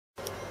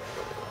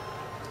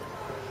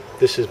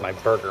this is my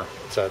burger.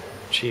 It's a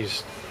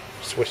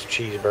Swiss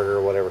cheeseburger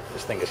or whatever.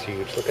 This thing is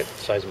huge. Look at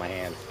the size of my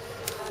hand.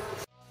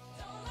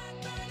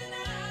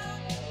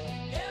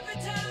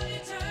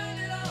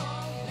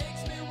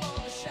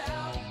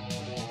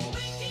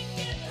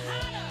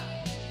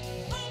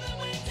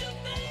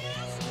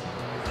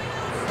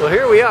 Well,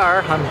 here we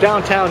are. I'm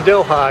downtown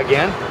Doha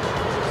again.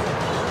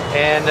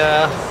 And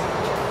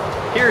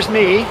here's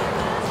me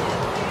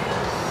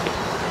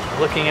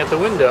looking at the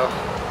window.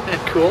 Isn't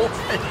that cool?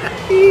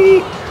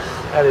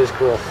 That is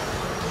cool.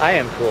 I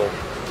am cool.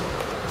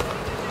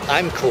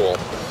 I'm cool.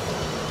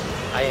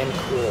 I am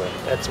cool.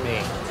 That's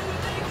me.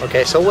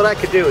 Okay, so what I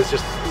could do is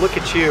just look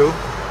at you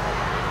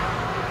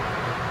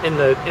in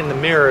the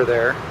mirror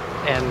there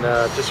and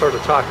just sort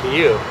of talk to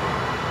you.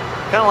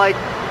 Kind of like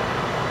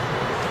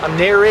I'm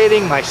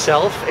narrating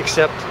myself,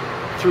 except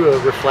through a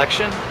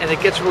reflection, and it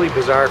gets really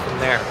bizarre from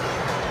there.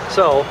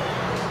 So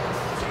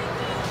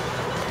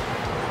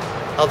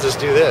I'll just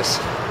do this.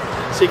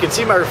 So you can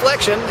see my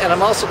reflection, and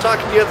I'm also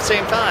talking to you at the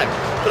same time.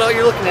 But all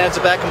you're looking at is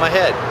the back of my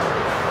head.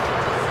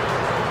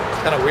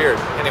 It's kind of weird.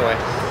 Anyway,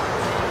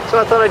 so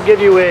I thought I'd give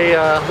you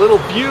a little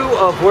view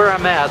of where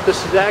I'm at.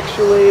 This is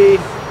actually,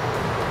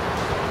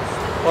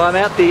 well, I'm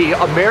at the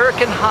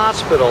American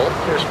Hospital.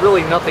 There's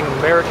really nothing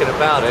American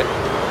about it.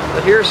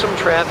 But here's some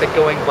traffic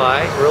going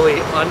by, really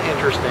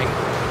uninteresting.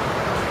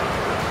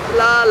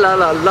 La la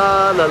la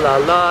la la la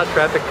la,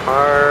 traffic,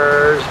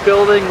 cars,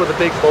 building with a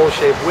big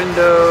bowl-shaped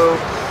window.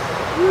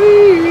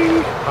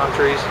 Whee! Palm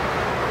trees.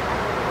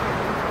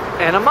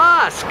 And a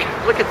mosque!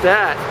 Look at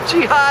that.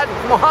 Jihad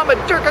Muhammad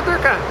Durka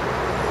Durka!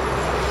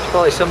 There's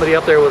probably somebody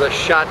up there with a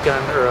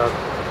shotgun or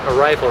a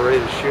rifle ready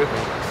to shoot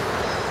me.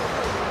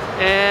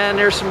 And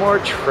there's some more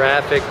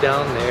traffic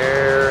down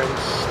there and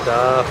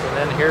stuff. And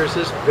then here's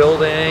this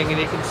building, and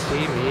you can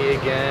see me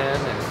again.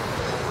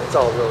 And it's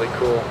all really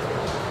cool.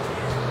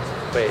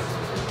 Wait.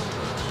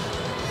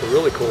 The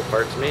really cool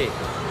part's me.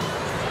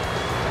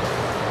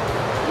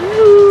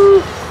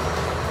 Woo!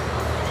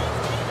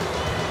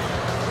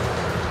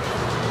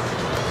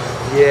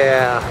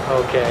 Yeah,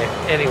 okay.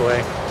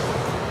 Anyway.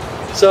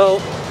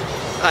 So,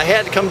 I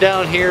had to come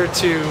down here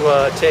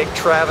to take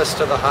Travis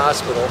to the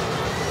hospital.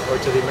 Or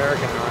to the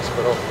American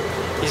Hospital.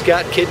 He's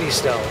got kidney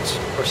stones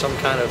or some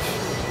kind of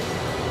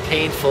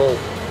painful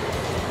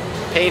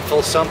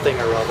something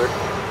or other.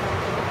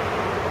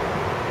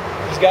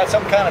 He's got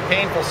some kind of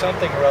painful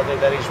something or other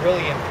that he's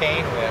really in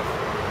pain with.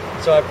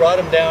 So I brought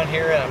him down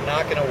here, and I'm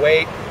not going to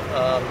wait.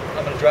 I'm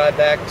going to drive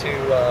back to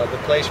the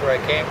place where I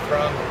came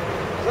from.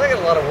 Because I got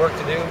a lot of work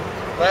to do.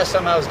 Last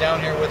time I was down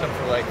here with him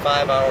for like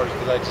 5 hours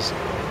because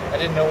I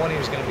didn't know when he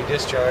was going to be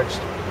discharged.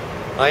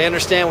 I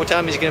understand what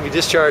time he's going to be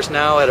discharged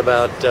now at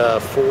about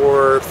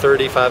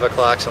 4:30, 5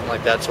 o'clock, something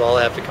like that, so I'll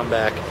have to come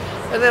back.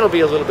 And that'll be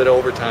a little bit of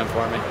overtime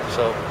for me.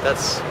 So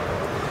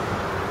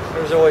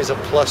there's always a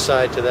plus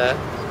side to that.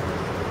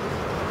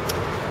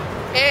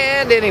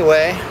 And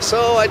anyway,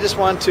 so I just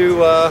want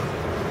to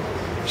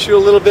shoot a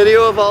little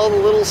video of all the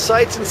little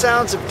sights and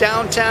sounds of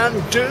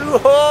downtown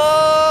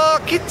Doha,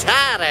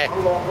 Qatar.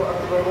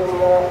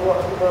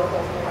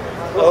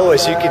 Oh,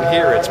 as you can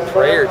hear, it's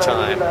prayer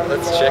time.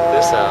 Let's check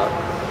this out.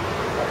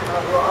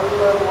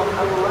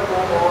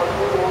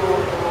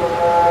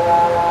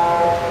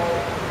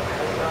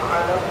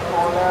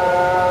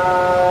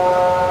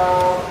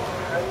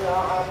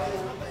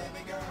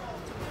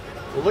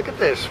 Well, look at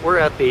this. We're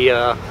at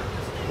the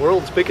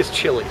world's biggest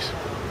Chili's.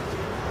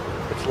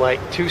 It's like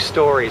 2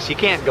 stories. You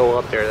can't go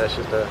up there. That's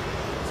just a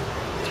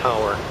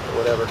tower or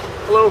whatever.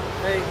 Hello.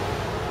 Hey.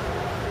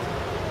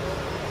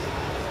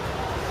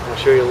 I'll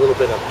show you a little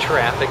bit of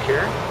traffic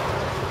here.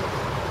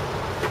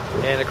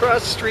 And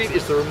across the street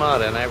is the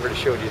Ramada, and I already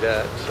showed you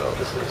that. So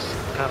this is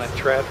kind of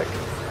traffic.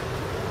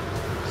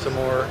 Some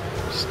more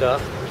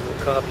stuff. There's a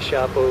little coffee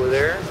shop over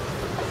there.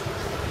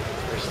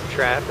 There's some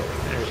traffic.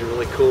 And there's a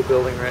really cool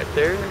building right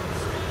there.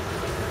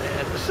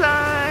 And a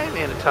sign,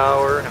 and a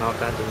tower, and all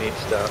kinds of neat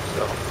stuff.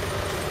 So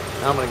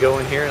now I'm going to go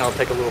in here, and I'll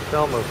take a little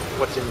film of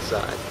what's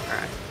inside. All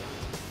right.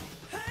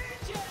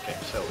 Okay,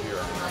 so here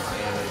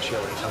I'm in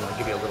Chili's. I'm going to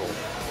give you a little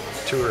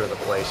tour of the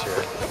place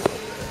here.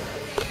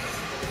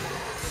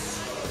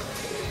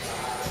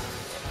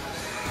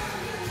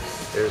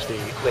 There's the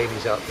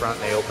ladies out front,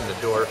 and they open the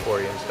door for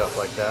you and stuff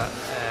like that.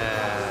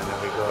 And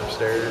then we go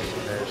upstairs,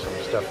 and there's some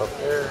stuff up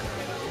there.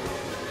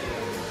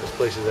 This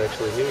place is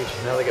actually huge.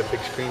 Now they got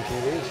big screen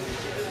TVs.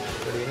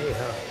 What do you need,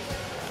 huh?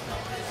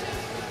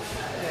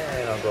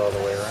 And I'll go all the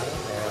way around,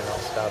 and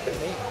I'll stop at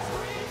me.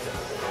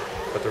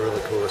 But the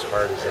really coolest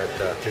part is that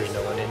there's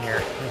no one in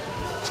here.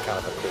 It's kind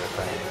of a cool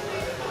thing.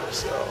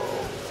 So,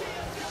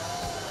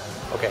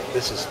 okay,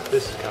 this is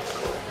kind of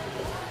cool.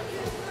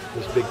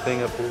 This big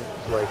thing up here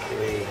is like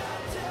a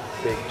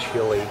big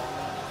chili.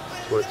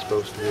 That's what it's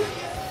supposed to be.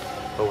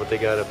 But what they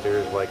got up there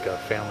is like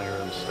family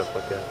rooms, stuff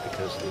like that,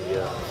 because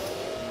the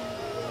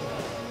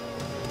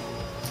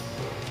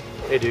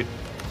hey dude,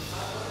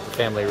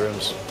 family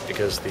rooms,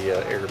 because the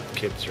Arab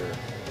kids are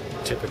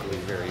typically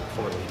very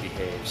poorly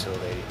behaved, so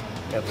they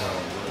have their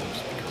own rooms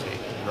because they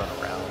run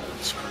around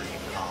and scream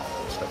and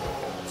holler and stuff like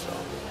that. So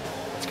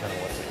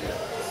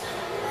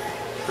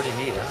Pretty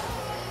neat, huh?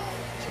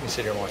 So you can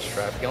sit here and watch the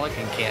traffic. The only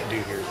thing you can't do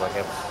here is like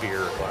have a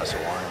beer or a glass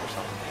of wine or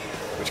something,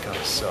 which kind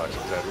of sucks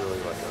because I'd really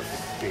like a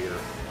beer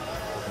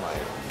with my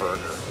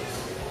burger.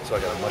 So I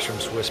got a mushroom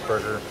Swiss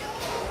burger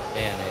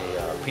and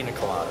a pina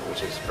colada,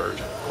 which is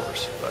virgin, of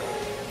course. But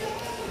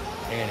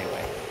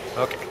anyway,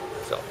 okay,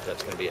 so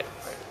that's gonna be it.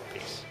 All right,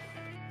 peace.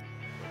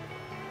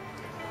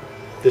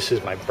 This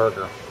is my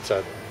burger. It's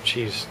a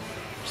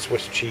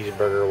Swiss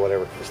cheeseburger or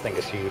whatever. This thing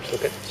is huge.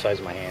 Look at the size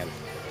of my hand.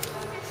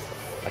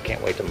 I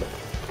can't wait to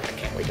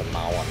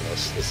mow on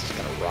this. This is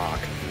gonna rock.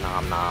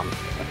 Nom nom.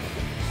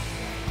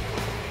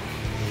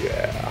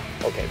 Yeah.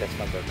 Okay, that's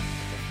my burger.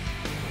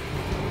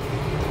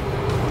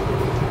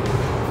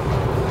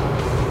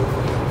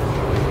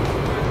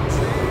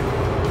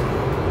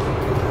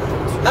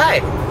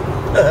 Hi.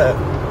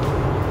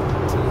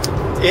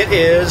 It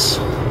is.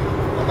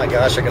 Oh my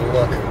gosh, I gotta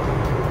look.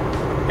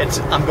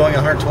 I'm going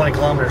 120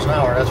 kilometers an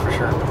hour. That's for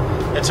sure.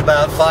 It's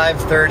about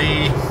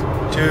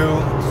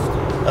 5:32.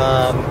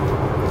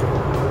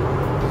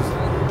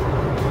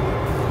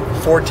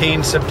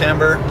 14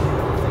 September.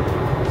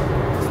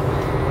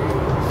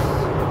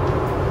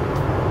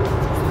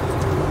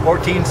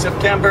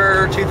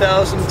 September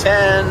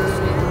 2010.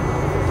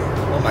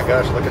 Oh my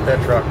gosh, look at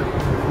that truck.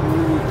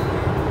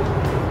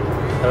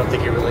 I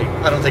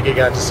don't think you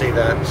got to see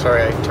that.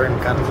 Sorry, I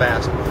turned kind of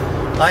fast.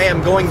 I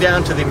am going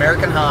down to the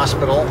American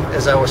Hospital.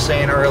 As I was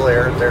saying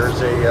earlier,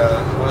 there's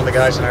one of the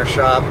guys in our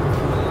shop,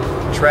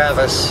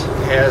 Travis,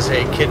 has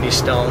a kidney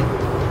stone,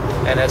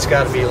 and that's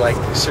got to be like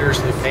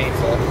seriously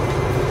painful.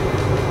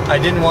 I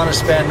didn't want to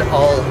spend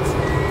all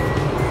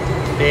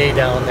day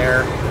down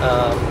there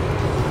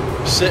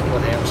sitting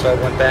with him, so I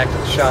went back to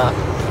the shop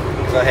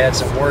because I had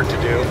some work to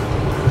do.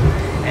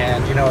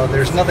 And you know,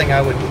 there's nothing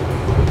I would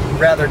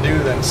rather do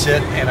than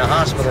sit in a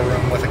hospital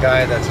room with a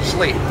guy that's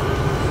asleep.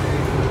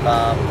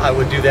 I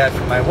would do that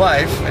for my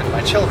wife and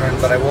my children,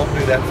 but I won't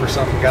do that for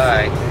some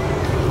guy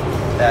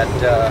that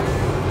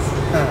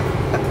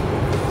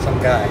some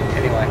guy.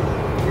 Anyway,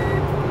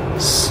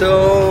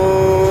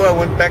 so I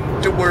went back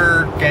to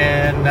work,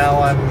 and now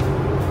I'm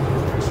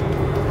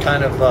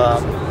kind of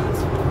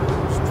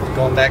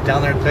going back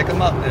down there to pick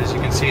him up. As you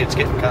can see, it's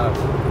getting kind of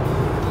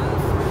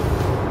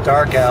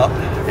dark out.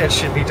 It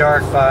should be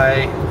dark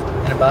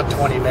in about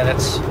 20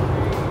 minutes,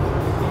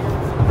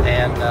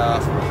 and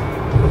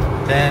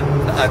then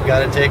I've got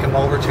to take him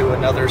over to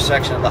another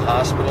section of the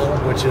hospital,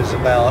 which is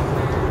about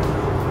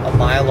a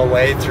mile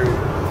away through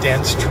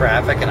dense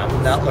traffic, and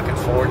I'm not looking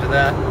forward to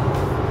that.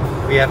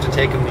 We have to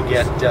take him to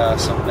get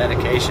some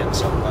medication,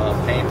 some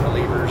pain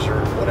relievers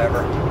or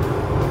whatever.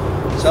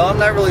 So I'm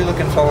not really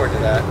looking forward to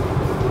that.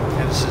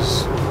 And this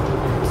is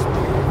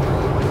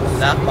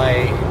not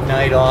my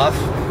night off.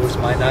 If it was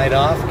my night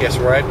off, guess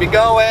where I'd be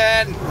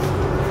going?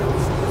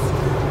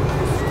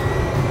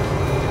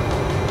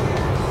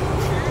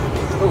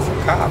 Ooh,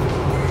 a cop.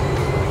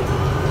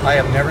 I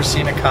have never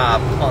seen a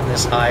cop on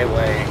this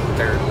highway with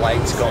their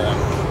lights going.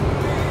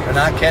 They're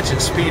not catching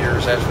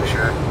speeders, that's for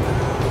sure.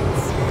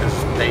 Because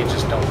they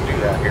just don't do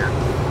that here.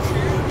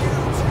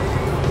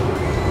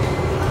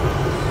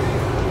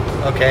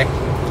 Okay.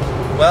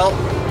 Well,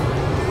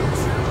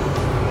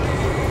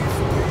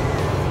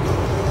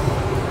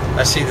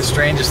 I see the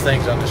strangest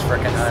things on this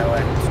frickin'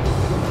 highway.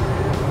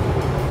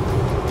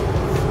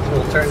 So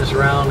we'll turn this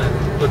around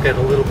and look at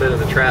a little bit of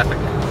the traffic.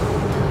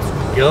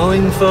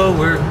 Going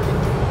forward.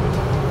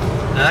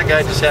 Now that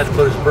guy just had to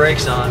put his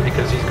brakes on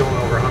because he's going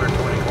over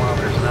 120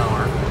 kilometers an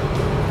hour.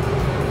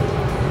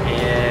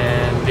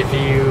 And if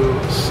you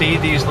see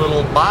these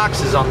little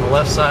boxes on the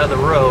left side of the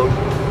road,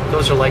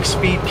 those are like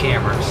speed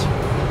cameras.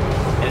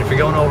 And if you're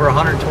going over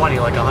 120,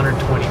 like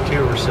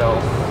 122 or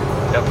so,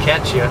 they'll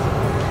catch you